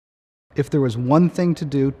If there was one thing to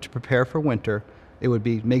do to prepare for winter, it would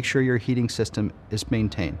be make sure your heating system is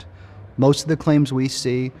maintained. Most of the claims we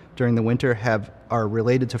see during the winter are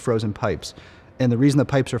related to frozen pipes. And the reason the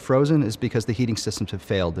pipes are frozen is because the heating systems have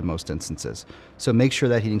failed in most instances. So make sure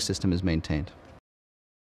that heating system is maintained.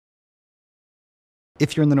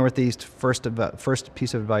 If you're in the Northeast, first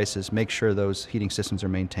piece of advice is make sure those heating systems are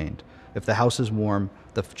maintained. If the house is warm,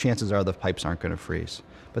 the chances are the pipes aren't going to freeze.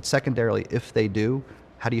 But secondarily, if they do,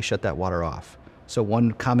 how do you shut that water off? So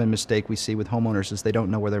one common mistake we see with homeowners is they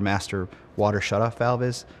don't know where their master water shutoff valve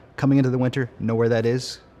is. Coming into the winter, know where that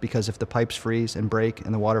is, because if the pipes freeze and break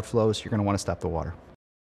and the water flows, you're going to want to stop the water.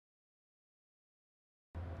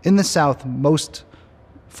 In the South, most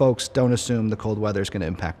folks don't assume the cold weather is going to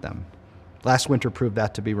impact them. Last winter proved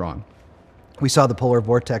that to be wrong. We saw the polar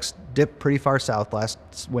vortex dip pretty far south last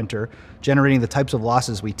winter, generating the types of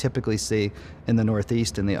losses we typically see in the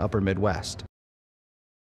Northeast and the upper Midwest.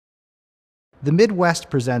 The Midwest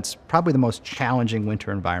presents probably the most challenging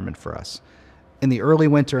winter environment for us. In the early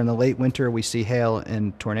winter and the late winter, we see hail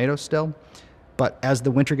and tornadoes still. But as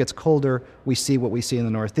the winter gets colder, we see what we see in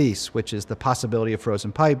the Northeast, which is the possibility of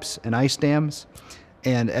frozen pipes and ice dams.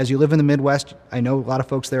 And as you live in the Midwest, I know a lot of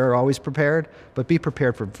folks there are always prepared, but be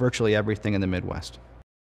prepared for virtually everything in the Midwest.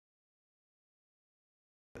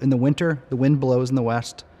 In the winter, the wind blows in the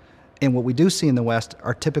west, and what we do see in the west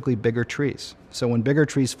are typically bigger trees. So when bigger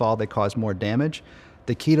trees fall, they cause more damage.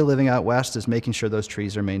 The key to living out west is making sure those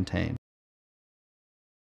trees are maintained.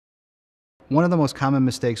 One of the most common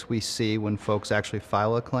mistakes we see when folks actually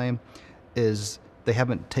file a claim is they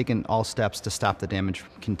haven't taken all steps to stop the damage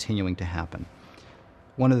from continuing to happen.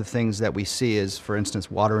 One of the things that we see is, for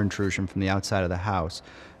instance, water intrusion from the outside of the house.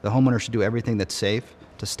 The homeowner should do everything that's safe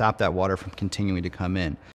to stop that water from continuing to come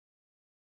in.